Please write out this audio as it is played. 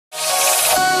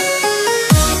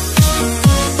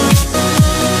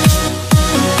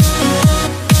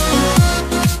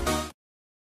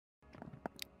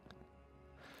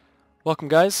Welcome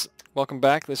guys, welcome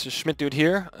back. This is Schmidt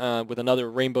here with another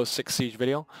Rainbow Six Siege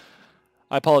video.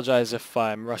 I apologize if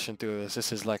I'm rushing through this.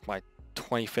 This is like my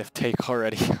 25th take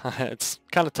already. It's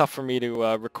kind of tough for me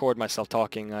to record myself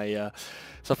talking.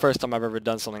 It's the first time I've ever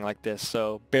done something like this,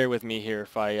 so bear with me here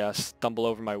if I stumble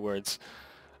over my words.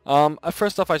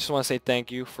 First off, I just want to say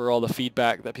thank you for all the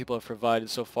feedback that people have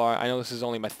provided so far. I know this is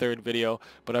only my third video,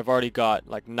 but I've already got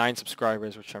like 9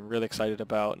 subscribers, which I'm really excited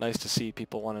about. Nice to see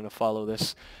people wanting to follow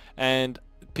this. And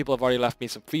people have already left me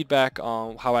some feedback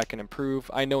on how I can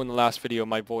improve. I know in the last video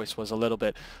my voice was a little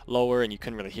bit lower and you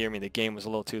couldn't really hear me. The game was a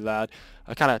little too loud.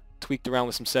 I kind of tweaked around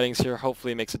with some settings here.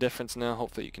 Hopefully it makes a difference now.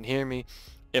 Hopefully you can hear me.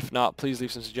 If not, please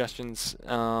leave some suggestions,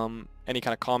 any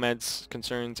kind of comments,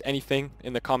 concerns, anything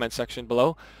in the comment section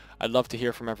below. I'd love to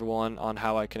hear from everyone on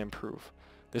how I can improve.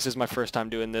 This is my first time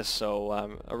doing this, so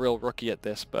I'm a real rookie at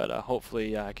this, but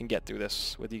hopefully I can get through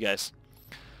this with you guys.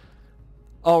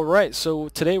 Alright, so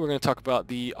today we're going to talk about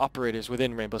the operators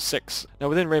within Rainbow Six. Now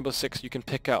within Rainbow Six you can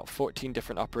pick out 14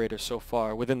 different operators so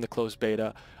far within the closed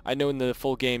beta. I know in the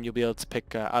full game you'll be able to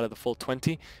pick out of the full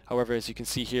 20. However, as you can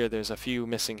see here, there's a few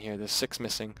missing here. There's 6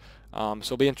 missing. So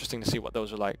it'll be interesting to see what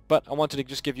those are like. But I wanted to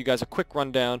just give you guys a quick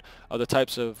rundown of the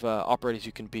types of operators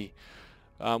you can be.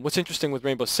 What's interesting with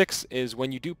Rainbow Six is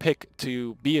when you do pick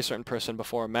to be a certain person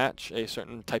before a match, a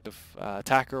certain type of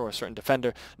attacker or a certain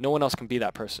defender, no one else can be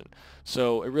that person.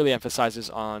 So it really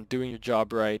emphasizes on doing your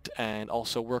job right and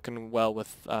also working well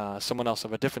with someone else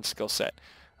of a different skill set.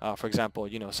 For example,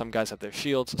 you know, some guys have their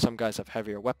shields, some guys have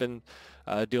heavier weapon,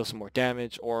 deal some more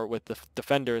damage, or with the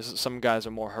defenders, some guys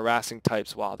are more harassing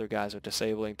types while other guys are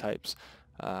disabling types,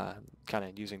 kind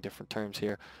of using different terms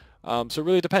here. So it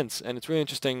really depends, and it's really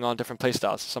interesting on different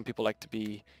playstyles. Some people like to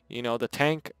be, you know, the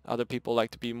tank. Other people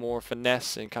like to be more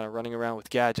finesse and kind of running around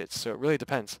with gadgets. So it really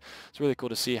depends. It's really cool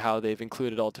to see how they've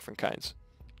included all different kinds.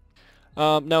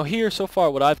 Now here, so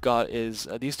far, what I've got is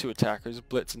these two attackers,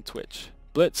 Blitz and Twitch.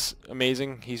 Blitz,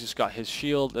 amazing. He's just got his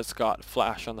shield that's got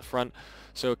flash on the front.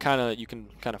 So you can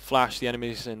kind of flash the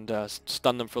enemies and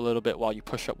stun them for a little bit while you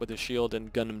push up with your shield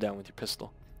and gun them down with your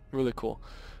pistol. Really cool.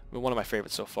 One of my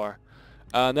favorites so far.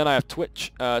 Then I have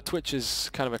Twitch. Twitch is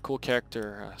kind of a cool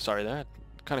character.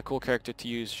 Kind of cool character to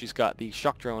use. She's got the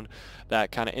shock drone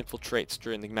that kind of infiltrates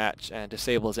during the match and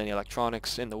disables any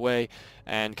electronics in the way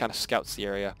and kind of scouts the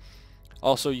area.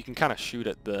 Also, you can kind of shoot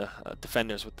at the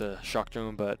defenders with the shock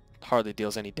drone, but hardly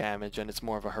deals any damage, and it's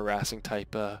more of a harassing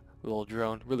type little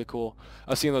drone. Really cool.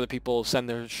 I've seen other people send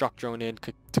their shock drone in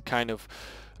to kind of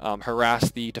harass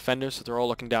the defenders, so they're all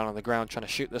looking down on the ground trying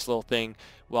to shoot this little thing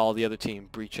while the other team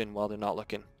breach in while they're not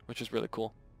looking, which is really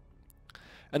cool.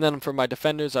 And then for my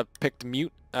defenders, I've picked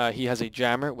Mute. He has a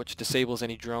jammer which disables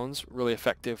any drones. Really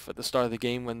effective at the start of the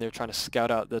game when they're trying to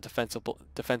scout out the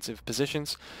defensive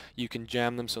positions. You can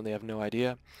jam them so they have no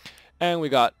idea. And we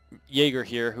got Jaeger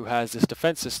here, who has this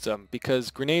defense system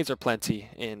because grenades are plenty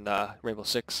in Rainbow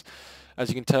Six. As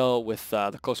you can tell with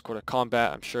the close quarter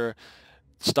combat, I'm sure,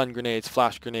 stun grenades,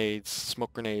 flash grenades,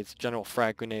 smoke grenades, general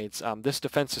frag grenades. This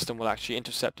defense system will actually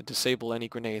intercept and disable any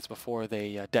grenades before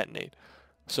they detonate.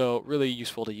 So really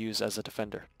useful to use as a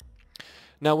defender.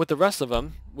 Now with the rest of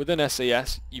them, within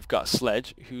SAS, you've got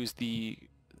Sledge, who's the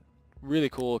really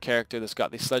cool character that's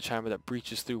got the sledgehammer that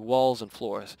breaches through walls and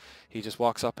floors. He just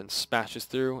walks up and smashes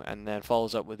through and then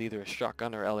follows up with either a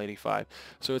shotgun or L85.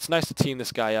 So it's nice to team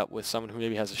this guy up with someone who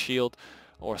maybe has a shield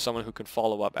or someone who can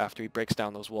follow up after he breaks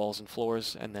down those walls and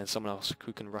floors, and then someone else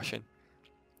who can rush in.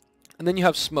 And then you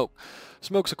have Smoke.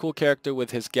 Smoke's a cool character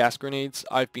with his gas grenades.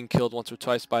 I've been killed once or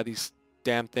twice by these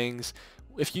damn things.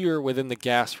 If you're within the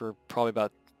gas for probably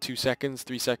about 2 seconds,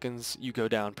 3 seconds, you go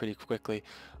down pretty quickly.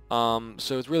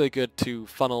 So it's really good to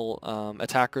funnel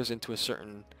attackers into a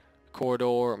certain corridor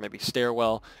or maybe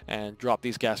stairwell and drop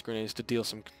these gas grenades to deal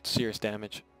some serious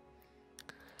damage.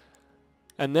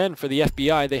 And then for the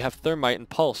FBI, they have Thermite and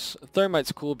Pulse.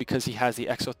 Thermite's cool because he has the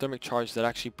exothermic charge that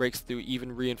actually breaks through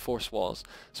even reinforced walls.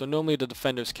 So normally the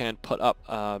defenders can put up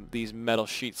these metal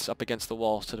sheets up against the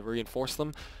walls to reinforce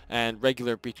them, and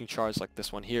regular breaching charge like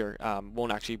this one here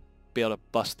won't actually be able to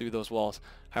bust through those walls.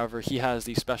 However, he has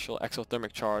the special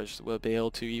exothermic charge that will be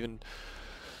able to even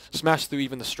smash through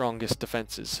even the strongest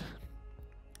defenses.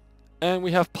 And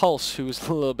we have Pulse, who's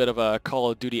a little bit of a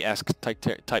Call of Duty-esque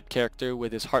type character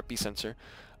with his heartbeat sensor.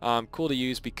 Cool to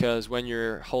use because when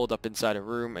you're holed up inside a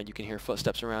room and you can hear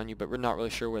footsteps around you but we're not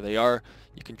really sure where they are,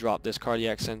 you can drop this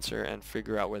cardiac sensor and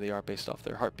figure out where they are based off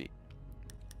their heartbeat.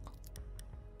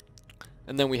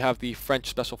 And then we have the French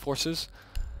Special Forces.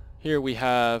 Here we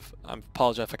have, I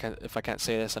apologize if I can't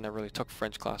say this, I never really took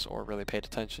French class or really paid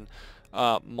attention.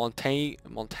 Montaigne,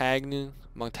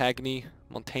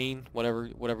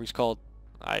 whatever he's called.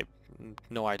 I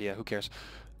No idea, who cares.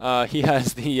 He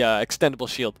has the extendable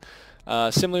shield.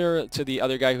 Similar to the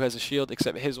other guy who has a shield,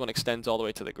 except his one extends all the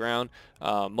way to the ground.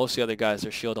 Most of the other guys,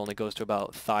 their shield only goes to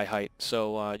about thigh height,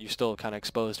 so you're still kind of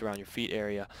exposed around your feet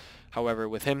area. However,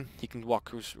 with him, he can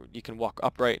walk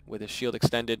upright with his shield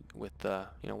extended, with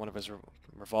one of his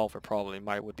revolver probably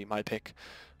would be my pick,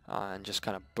 and just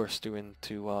kind of burst through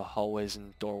into hallways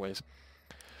and doorways.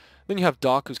 Then you have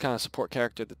Doc, who's kind of a support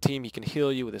character of the team. He can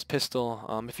heal you with his pistol.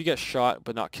 If you get shot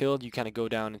but not killed, you kind of go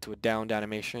down into a downed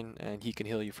animation, and he can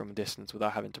heal you from a distance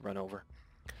without having to run over.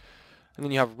 And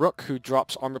then you have Rook, who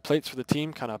drops armor plates for the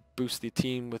team, kind of boosts the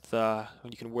team with,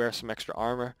 you can wear some extra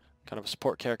armor, kind of a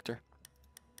support character.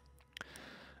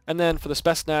 And then for the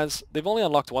Spetsnaz, they've only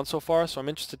unlocked one so far, so I'm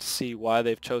interested to see why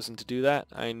they've chosen to do that.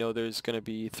 I know there's going to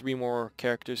be 3 more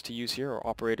characters to use here, or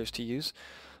operators to use.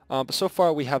 But so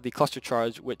far we have the cluster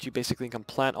charge, which you basically can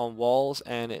plant on walls,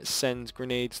 and it sends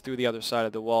grenades through the other side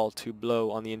of the wall to blow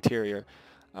on the interior.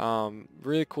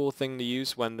 Really cool thing to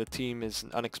use when the team is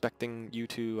unexpecting you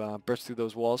to burst through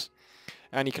those walls.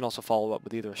 And you can also follow up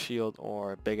with either a shield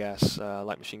or a big-ass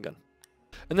light machine gun.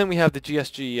 And then we have the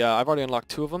GSG. I've already unlocked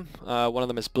 2 of them. One of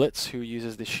them is Blitz, who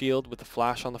uses the shield with the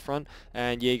flash on the front,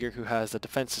 and Jaeger, who has the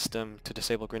defense system to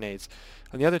disable grenades.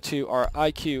 And the other 2 are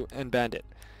IQ and Bandit.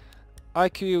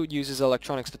 IQ uses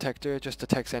electronics detector, just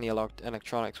detects any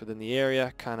electronics within the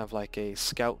area, kind of like a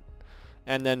scout.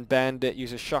 And then Bandit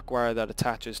uses shock wire that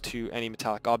attaches to any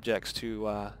metallic objects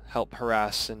to help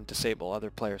harass and disable other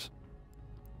players.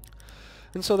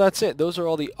 And so that's it. Those are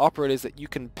all the operators that you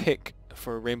can pick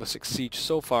for Rainbow Six Siege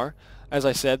so far. As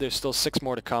I said, there's still 6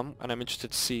 more to come, and I'm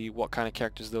interested to see what kind of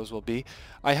characters those will be.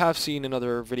 I have seen in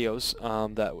other videos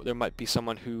that there might be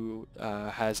someone who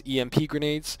has EMP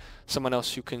grenades, someone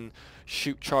else who can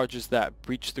shoot charges that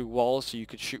breach through walls, so you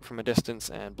could shoot from a distance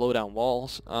and blow down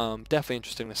walls. Definitely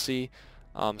interesting to see.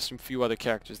 Some few other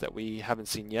characters that we haven't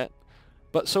seen yet.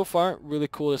 But so far, really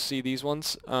cool to see these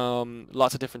ones.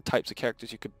 Lots of different types of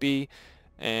characters you could be.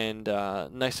 And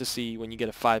nice to see when you get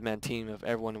a 5-man team of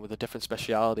everyone with a different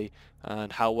speciality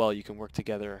and how well you can work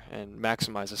together and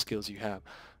maximize the skills you have.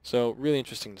 So really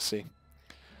interesting to see.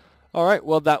 Alright,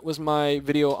 well that was my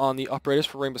video on the operators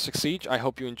for Rainbow Six Siege. I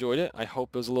hope you enjoyed it. I hope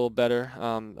it was a little better,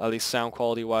 at least sound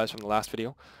quality wise, from the last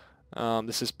video.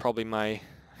 This is probably my,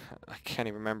 I can't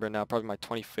even remember now, probably my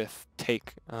 25th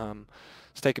take.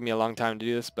 It's taken me a long time to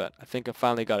do this, but I think I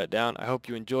finally got it down. I hope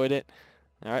you enjoyed it.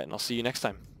 Alright, and I'll see you next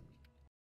time.